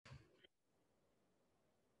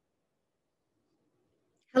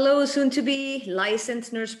Hello, soon-to-be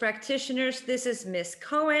licensed nurse practitioners. This is Miss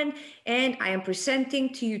Cohen, and I am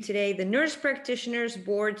presenting to you today the Nurse Practitioners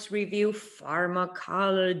Board's Review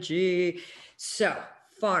Pharmacology. So,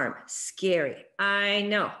 pharm, scary, I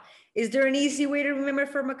know. Is there an easy way to remember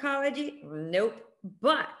pharmacology? Nope,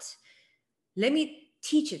 but let me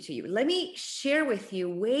teach it to you. Let me share with you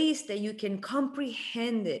ways that you can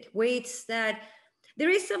comprehend it, ways that there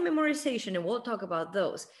is some memorization, and we'll talk about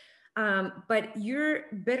those. But you're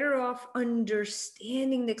better off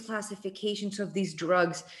understanding the classifications of these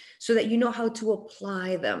drugs so that you know how to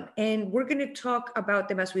apply them. And we're going to talk about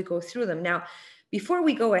them as we go through them. Now, before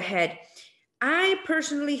we go ahead, I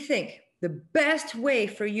personally think the best way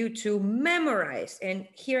for you to memorize, and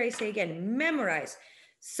here I say again, memorize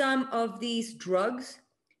some of these drugs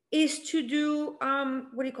is to do,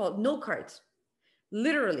 what do you call it? Note cards.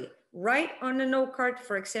 Literally, write on a note card,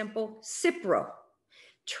 for example, Cipro.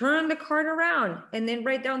 Turn the card around and then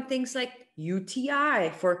write down things like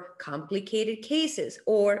UTI for complicated cases,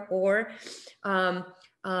 or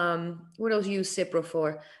what else you use Cipro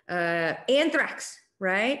for? Anthrax,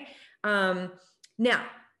 right? Now,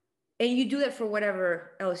 and you do that for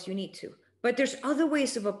whatever else you need to. But there's other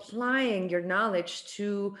ways of applying your knowledge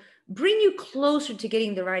to bring you closer to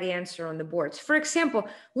getting the right answer on the boards. For example,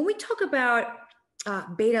 when we talk about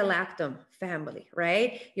beta-lactam family,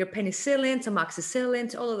 right? Your penicillins,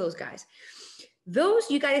 amoxicillins, all of those guys. Those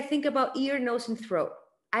you got to think about ear, nose, and throat.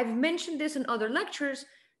 I've mentioned this in other lectures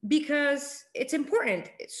because it's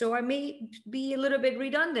important. So I may be a little bit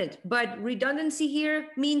redundant, but redundancy here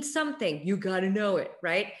means something. You got to know it,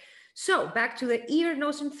 right? So back to the ear,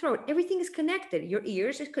 nose, and throat. Everything is connected. Your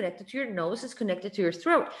ears is connected to your nose, is connected to your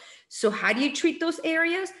throat. So how do you treat those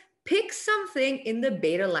areas? Pick something in the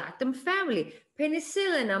beta-lactam family.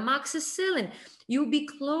 Penicillin, amoxicillin. You'll be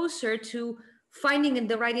closer to finding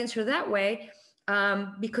the right answer that way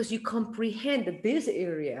because you comprehend that this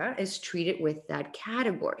area is treated with that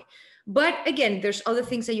category. But again, there's other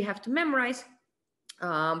things that you have to memorize.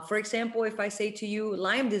 For example, if I say to you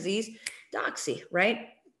Lyme disease, doxy, right?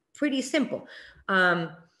 Pretty simple.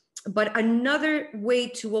 But another way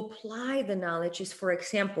to apply the knowledge is, for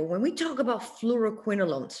example, when we talk about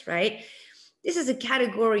fluoroquinolones, right? This is a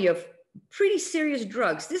category of pretty serious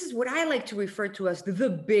drugs. This is what I like to refer to as the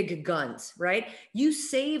big guns, right? You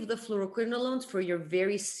save the fluoroquinolones for your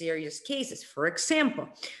very serious cases. For example,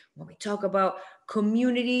 when we talk about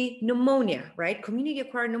community pneumonia, right? Community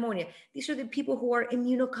acquired pneumonia. These are the people who are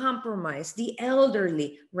immunocompromised, the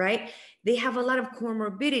elderly, right? They have a lot of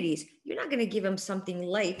comorbidities. You're not going to give them something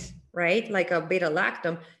light, right? Like a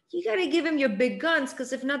beta-lactam. You got to give them your big guns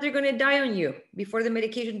because if not, they're going to die on you before the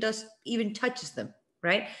medication does even touches them,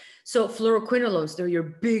 right? So fluoroquinolones, they're your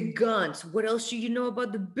big guns. What else do you know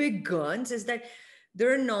about the big guns is that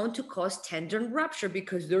they're known to cause tendon rupture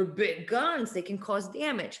because they're big guns. They can cause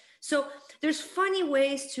damage. So there's funny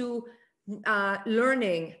ways to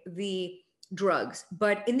learning the drugs.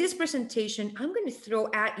 But in this presentation, I'm going to throw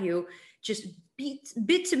at you just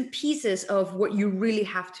bits and pieces of what you really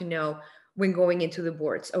have to know when going into the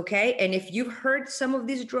boards, okay? And if you've heard some of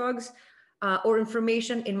these drugs or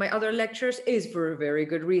information in my other lectures, is for a very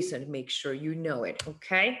good reason. Make sure you know it,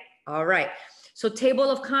 okay? All right. So table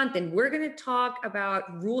of content, we're going to talk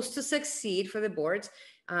about rules to succeed for the boards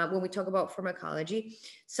when we talk about pharmacology,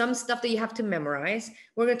 some stuff that you have to memorize.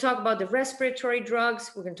 We're going to talk about the respiratory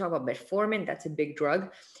drugs. We're going to talk about metformin, that's a big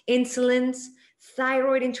drug, insulins,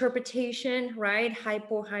 thyroid interpretation, right?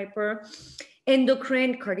 Hyper,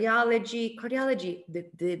 endocrine, cardiology,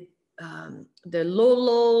 the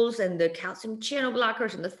LOLs and the calcium channel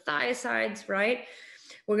blockers and the thiazides, right?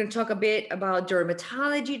 We're going to talk a bit about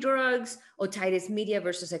dermatology drugs, otitis media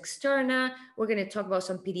versus externa. We're going to talk about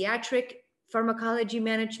some pediatric pharmacology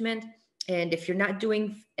management. And if you're not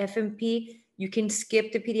doing FMP, you can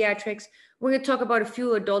skip the pediatrics. We're going to talk about a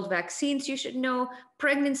few adult vaccines you should know,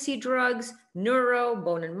 pregnancy drugs, neuro,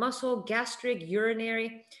 bone and muscle, gastric,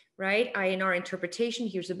 urinary, right? INR interpretation,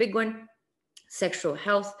 here's a big one, sexual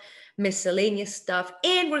health, miscellaneous stuff,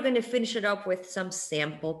 and we're going to finish it up with some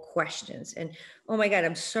sample questions. And oh my God,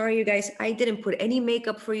 I'm sorry, you guys, I didn't put any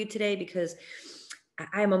makeup for you today because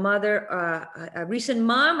I'm a mother, a recent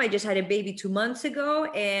mom. I just had a baby 2 months ago,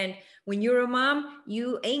 and when you're a mom,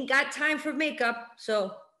 you ain't got time for makeup,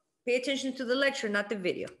 so pay attention to the lecture, not the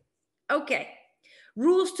video. Okay.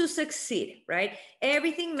 Rules to succeed, right?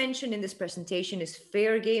 Everything mentioned in this presentation is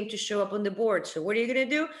fair game to show up on the board. So what are you going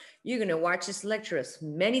to do? You're going to watch this lecture as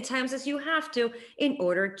many times as you have to in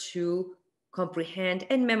order to comprehend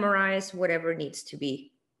and memorize whatever needs to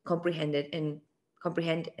be comprehended and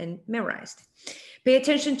memorized. Pay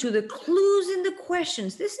attention to the clues in the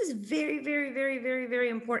questions. This is very, very, very, very, very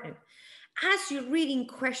important. As you're reading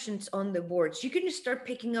questions on the boards, you can just start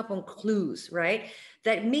picking up on clues, right?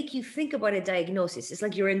 That make you think about a diagnosis. It's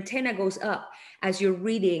like your antenna goes up as you're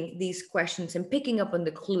reading these questions and picking up on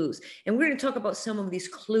the clues. And we're going to talk about some of these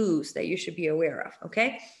clues that you should be aware of,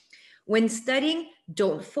 okay? When studying,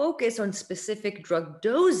 don't focus on specific drug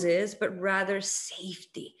doses, but rather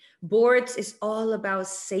safety. Boards is all about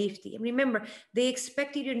safety. And remember, they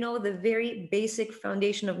expect you to know the very basic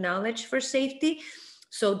foundation of knowledge for safety.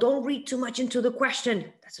 So don't read too much into the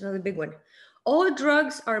question. That's another big one. All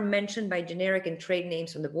drugs are mentioned by generic and trade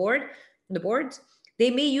names on the boards.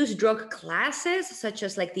 They may use drug classes, such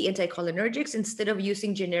as like the anticholinergics, instead of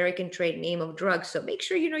using generic and trade name of drugs. So make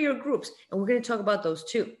sure you know your groups. And we're going to talk about those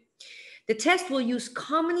too. The test will use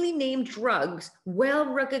commonly named drugs,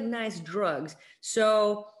 well-recognized drugs.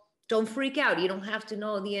 So don't freak out. You don't have to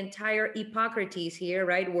know the entire Hippocrates here,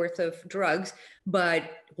 right, worth of drugs, but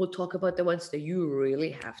we'll talk about the ones that you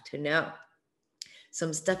really have to know.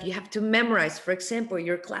 Some stuff you have to memorize. For example,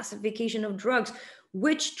 your classification of drugs.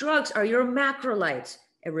 Which drugs are your macrolides?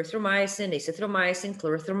 Erythromycin, azithromycin,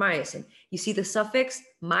 clarithromycin. You see the suffix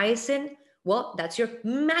mycin? Well, that's your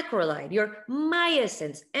macrolide, your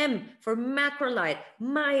mycins. M for macrolide,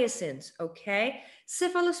 mycins, okay?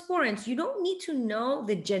 Cephalosporins, you don't need to know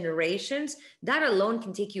the generations. That alone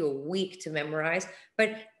can take you a week to memorize,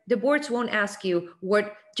 but the boards won't ask you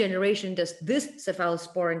what generation does this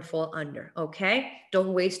cephalosporin fall under, okay?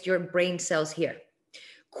 Don't waste your brain cells here.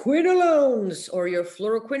 Quinolones or your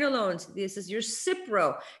fluoroquinolones. This is your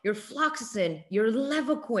Cipro, your fluoxetine, your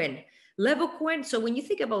Levaquin. Levaquin, so when you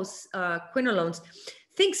think about quinolones,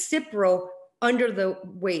 think Cipro under the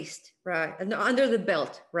waist, right? Under the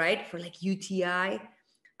belt, right? For like UTI,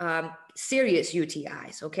 serious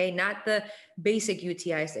UTIs, okay? Not the basic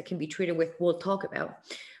UTIs that can be treated with, we'll talk about.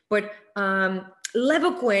 But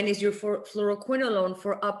Levaquin is your fluoroquinolone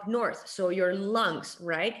for up north, so your lungs,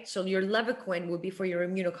 right? So your Levaquin would be for your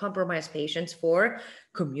immunocompromised patients for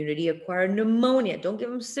community-acquired pneumonia. Don't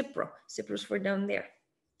give them Cipro. Cipro's for down there.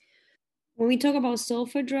 When we talk about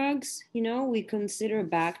sulfa drugs, we consider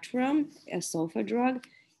Bactrim a sulfa drug,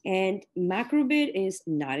 and macrobid is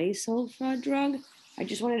not a sulfa drug. I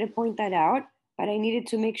just wanted to point that out, but I needed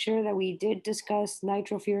to make sure that we did discuss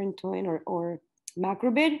nitrofurantoin or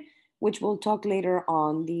macrobid, which we'll talk later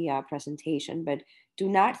on the presentation. But do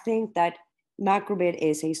not think that macrobid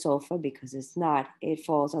is a sulfa, because it's not. It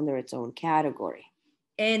falls under its own category.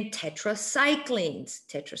 And tetracyclines,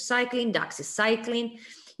 doxycycline.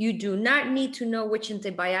 You do not need to know which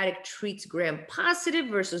antibiotic treats gram-positive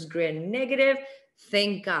versus gram-negative.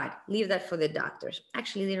 Thank God. Leave that for the doctors.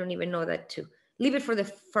 Actually, they don't even know that too. Leave it for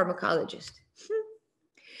the pharmacologist.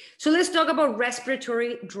 So let's talk about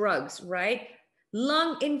respiratory drugs, right?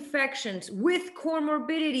 Lung infections with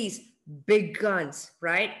comorbidities, big guns,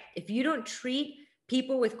 right? If you don't treat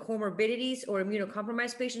people with comorbidities or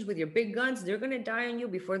immunocompromised patients with your big guns, they're going to die on you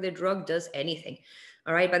before the drug does anything.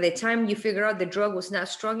 All right. By the time you figure out the drug was not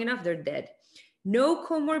strong enough, they're dead. No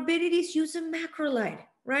comorbidities, use a macrolide,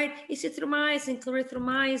 right? Azithromycin,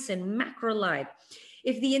 clarithromycin, macrolide.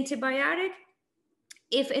 If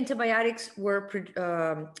antibiotics were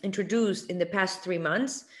introduced in the past 3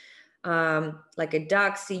 months, like a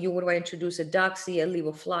doxy, you would want to introduce a doxy, a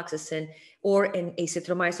levofloxacin, or an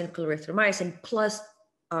azithromycin, clarithromycin, plus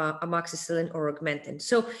amoxicillin or augmentin.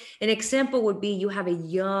 So an example would be you have a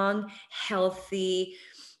young, healthy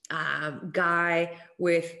guy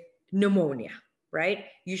with pneumonia, right?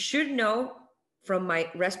 You should know from my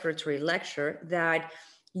respiratory lecture that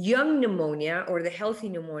young pneumonia or the healthy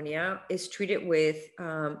pneumonia is treated with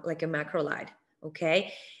like a macrolide,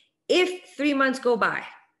 okay? If 3 months go by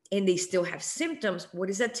and they still have symptoms, what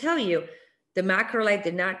does that tell you? The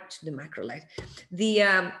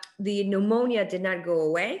pneumonia did not go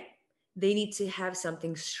away. They need to have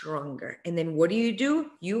something stronger. And then what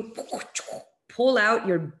do? You pull out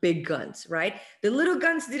your big guns, right? The little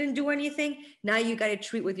guns didn't do anything. Now you got to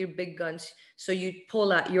treat with your big guns. So you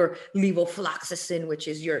pull out your levofloxacin, which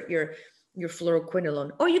is your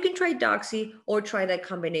fluoroquinolone. Or you can try doxy or try that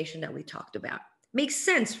combination that we talked about. Makes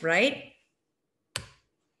sense, right?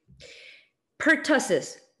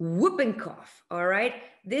 Pertussis, whooping cough, all right?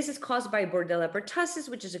 This is caused by Bordella pertussis,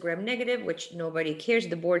 which is a gram-negative, which nobody cares,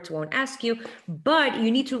 the boards won't ask you, but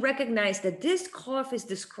you need to recognize that this cough is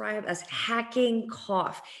described as hacking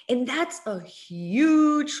cough, and that's a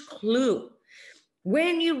huge clue.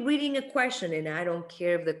 When you're reading a question, and I don't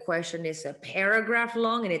care if the question is a paragraph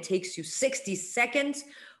long and it takes you 60 seconds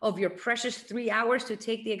of your precious 3 hours to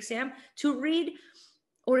take the exam to read,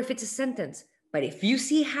 or if it's a sentence, But if you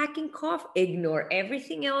see hacking cough, ignore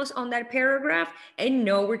everything else on that paragraph and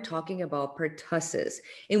know we're talking about pertussis.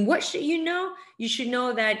 And what should you know? You should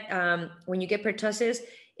know that when you get pertussis,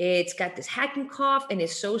 it's got this hacking cough and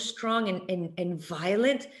it's so strong and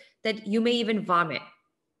violent that you may even vomit.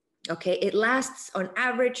 Okay, it lasts on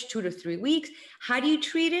average 2 to 3 weeks. How do you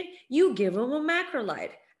treat it? You give them a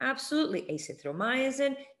macrolide. Absolutely,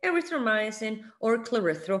 azithromycin, erythromycin, or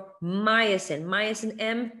clarithromycin, mycin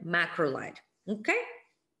M macrolide. Okay.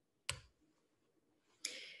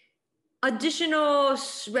 Additional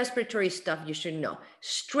respiratory stuff you should know.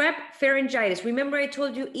 Strep, pharyngitis. Remember I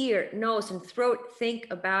told you ear, nose, and throat. Think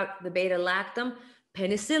about the beta-lactam,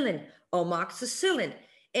 penicillin, amoxicillin.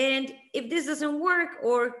 And if this doesn't work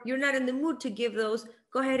or you're not in the mood to give those,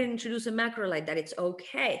 go ahead and introduce a macrolide that it's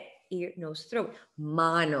okay. Ear, nose, throat.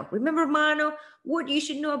 Mono. Remember mono? What you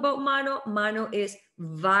should know about mono? Mono is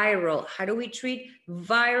viral. How do we treat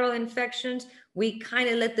viral infections? We kind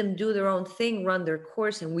of let them do their own thing, run their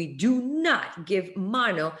course, and we do not give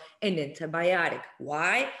mono an antibiotic.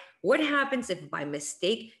 Why? What happens if by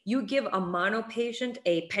mistake you give a mono patient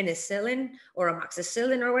a penicillin or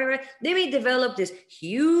amoxicillin or whatever? They may develop this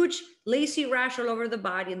huge lacy rash all over the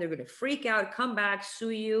body and they're going to freak out, come back,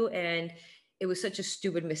 sue you, and it was such a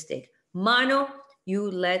stupid mistake. Mono,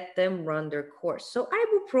 you let them run their course. So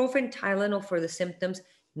ibuprofen, Tylenol for the symptoms,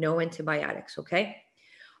 no antibiotics, okay?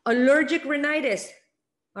 Allergic rhinitis,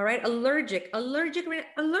 all right? Allergic. I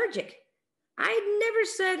never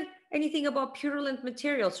said anything about purulent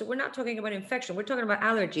material, so we're not talking about infection. We're talking about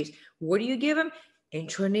allergies. What do you give them?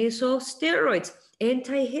 Intranasal steroids,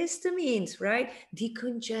 antihistamines, right?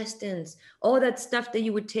 Decongestants, all that stuff that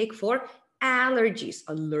you would take for allergies,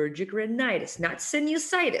 allergic rhinitis, not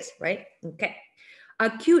sinusitis, right? Okay.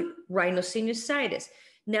 Acute rhinosinusitis.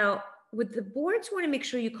 Now, what the boards want to make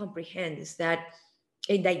sure you comprehend is that,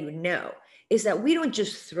 and that you know, is that we don't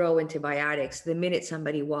just throw antibiotics the minute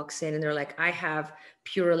somebody walks in and they're like, I have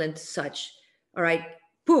purulent such, all right,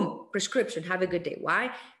 boom, prescription, have a good day. Why?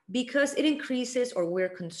 Because it increases, or we're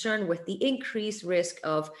concerned with the increased risk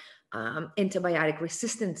of antibiotic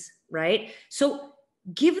resistance, right? So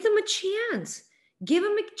give them a chance. Give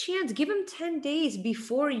them a chance. Give them 10 days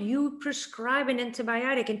before you prescribe an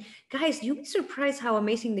antibiotic. And guys, you'd be surprised how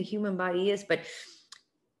amazing the human body is. But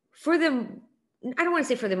for the, I don't want to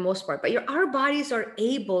say for the most part, but our bodies are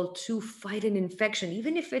able to fight an infection,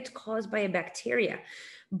 even if it's caused by a bacteria.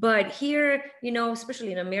 But here, you know,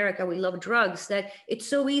 especially in America, we love drugs, that it's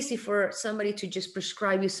so easy for somebody to just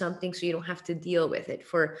prescribe you something so you don't have to deal with it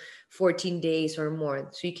for 14 days or more.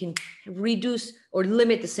 So you can reduce or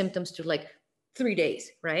limit the symptoms to like 3 days,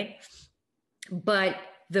 right? But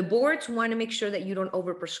the boards want to make sure that you don't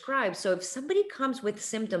overprescribe. So if somebody comes with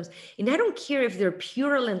symptoms, and I don't care if they're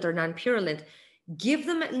purulent or non-purulent, give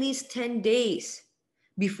them at least 10 days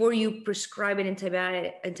before you prescribe an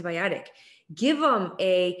antibiotic. Give them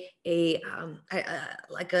like a,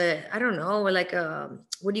 I don't know, like a,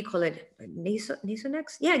 what do you call it?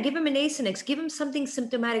 Nasonex? Yeah, give them a Nasonex. Give them something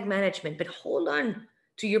symptomatic management, but hold on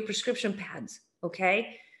to your prescription pads,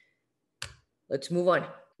 okay? Let's move on.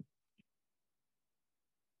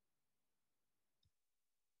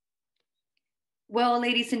 Well,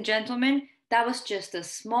 ladies and gentlemen, that was just a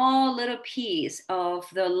small little piece of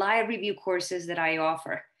the live review courses that I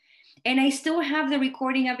offer. And I still have the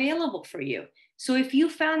recording available for you. So if you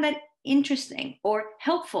found that interesting or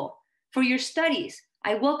helpful for your studies,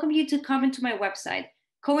 I welcome you to come into my website,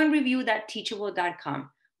 cohenreview.teachable.com,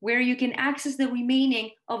 where you can access the remaining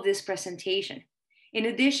of this presentation. In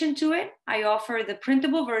addition to it, I offer the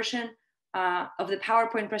printable version of the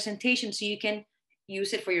PowerPoint presentation so you can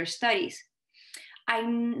use it for your studies. I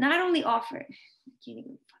not only offer,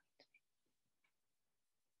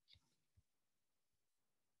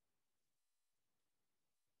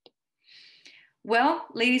 well,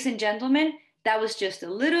 ladies and gentlemen, that was just a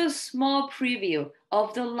little small preview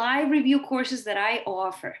of the live review courses that I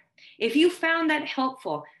offer. If you found that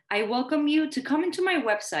helpful, I welcome you to come into my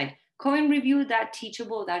website,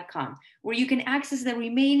 cohenreview.teachable.com, where you can access the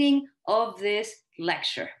remaining of this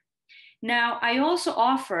lecture. Now, I also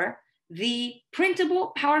offer the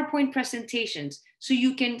printable PowerPoint presentations so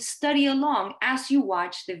you can study along as you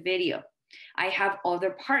watch the video. I have other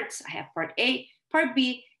parts. I have part A, part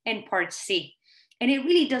B, and part C. And it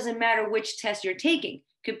really doesn't matter which test you're taking.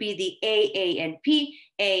 Could be the AANP,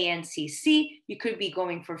 ANCC. You could be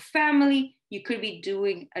going for family. You could be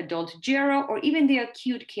doing adult gero or even the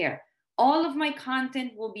acute care. All of my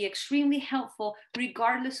content will be extremely helpful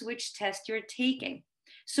regardless which test you're taking.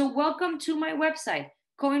 So welcome to my website,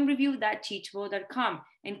 cohenreview.teachable.com,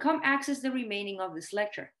 and come access the remaining of this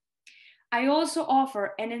lecture. I also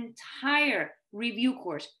offer an entire review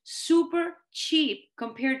course, super cheap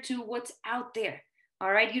compared to what's out there.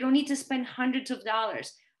 All right, you don't need to spend hundreds of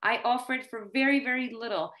dollars. I offer it for very, very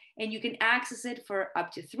little, and you can access it for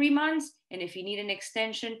up to 3 months. And if you need an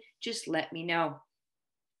extension, just let me know.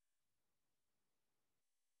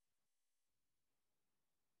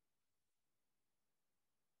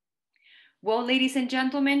 Well, ladies and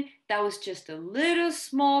gentlemen, that was just a little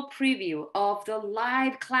small preview of the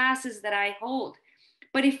live classes that I hold.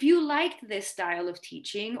 But if you liked this style of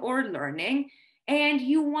teaching or learning and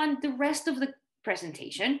you want the rest of the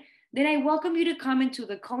presentation, then I welcome you to come into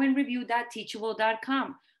the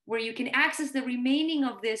cohenreview.teachable.com, where you can access the remaining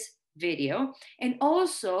of this video. And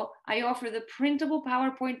also, I offer the printable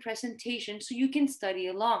PowerPoint presentation so you can study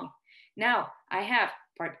along. Now, I have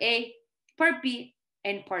part A, part B,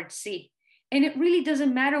 and part C. And it really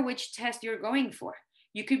doesn't matter which test you're going for.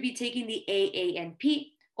 You could be taking the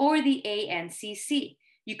AANP or the ANCC.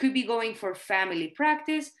 You could be going for family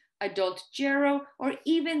practice, adult gero, or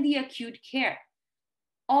even the acute care.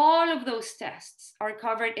 All of those tests are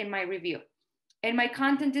covered in my review. And my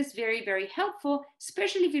content is very, very helpful,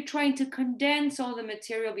 especially if you're trying to condense all the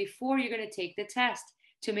material before you're going to take the test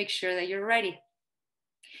to make sure that you're ready.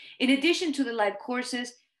 In addition to the live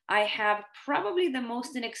courses, I have probably the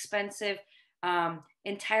most inexpensive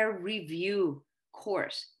entire review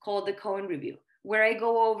course called the Cohen Review, where I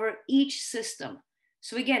go over each system.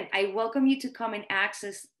 So again, I welcome you to come and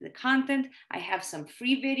access the content. I have some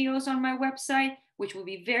free videos on my website, which will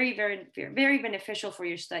be very, very, very beneficial for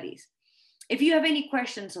your studies. If you have any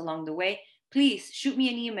questions along the way, please shoot me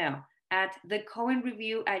an email at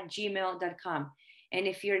thecohenreview@gmail.com. And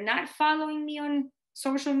if you're not following me on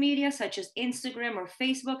social media, such as Instagram or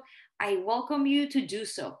Facebook, I welcome you to do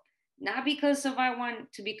so. Not because of I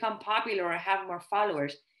want to become popular or have more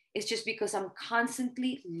followers. It's just because I'm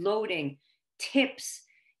constantly loading tips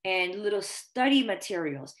and little study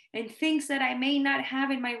materials and things that I may not have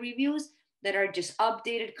in my reviews that are just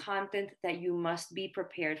updated content that you must be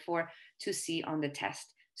prepared for to see on the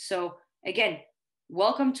test. So again,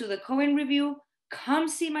 welcome to the Cohen Review. Come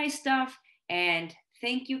see my stuff, and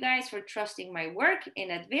thank you guys for trusting my work in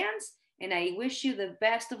advance. And I wish you the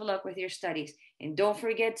best of luck with your studies. And don't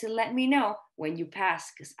forget to let me know when you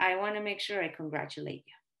pass, because I want to make sure I congratulate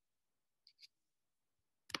you.